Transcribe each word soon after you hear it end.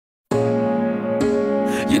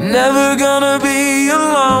You're never gonna be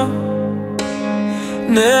alone,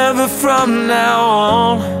 never from now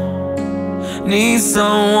on. Need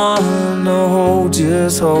someone to hold,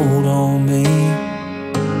 just hold on me.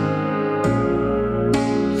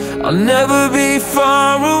 I'll never be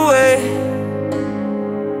far away,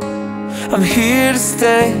 I'm here to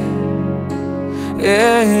stay.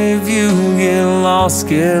 Yeah, if you get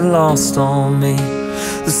lost on me.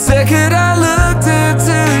 The second I looked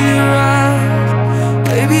into your eyes,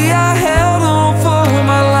 baby, I held on for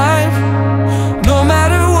my life. No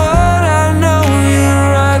matter what, I know you're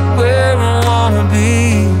right where I wanna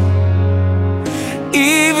be.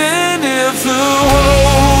 Even if the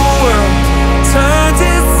whole world turns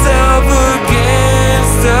itself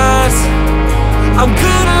against us, I'm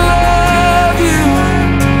gonna love you,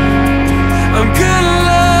 I'm gonna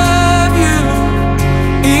love you.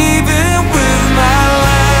 Even with my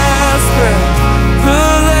last breath, the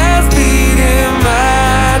last beat in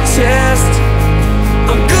my chest,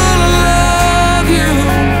 I'm gonna love you,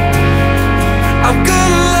 I'm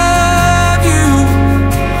gonna love you.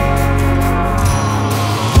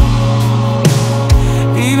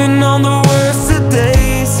 Even on the worst of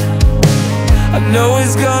days, I know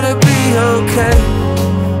it's gonna be okay,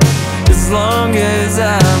 as long as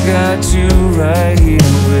I've got you right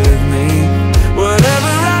here with me.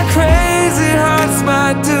 Whatever our crazy hearts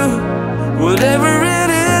might do, whatever it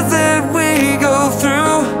is that we go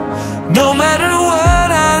through, no matter what,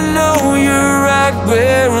 I know you're right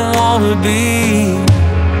where I wanna be.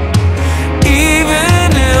 Even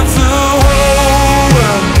if the whole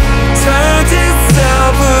world turns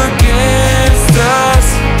itself against us,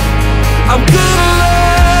 I'm gonna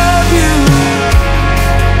love you,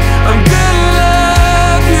 I'm gonna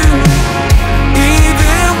love you.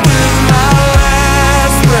 Even with my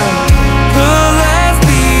last breath, the last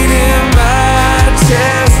beat in my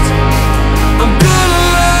chest, I'm gonna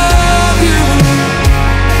love you,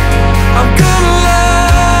 I'm gonna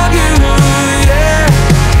love you, yeah.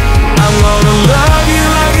 I'm gonna love you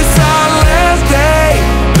like it's our last day,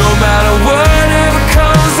 no matter whatever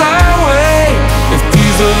comes our way. If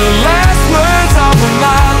these are the last words off of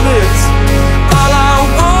my lips, all I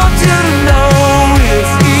want you to know is,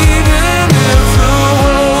 even if the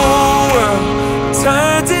whole world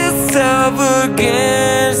turns itself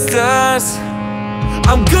against us,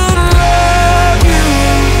 I'm gonna love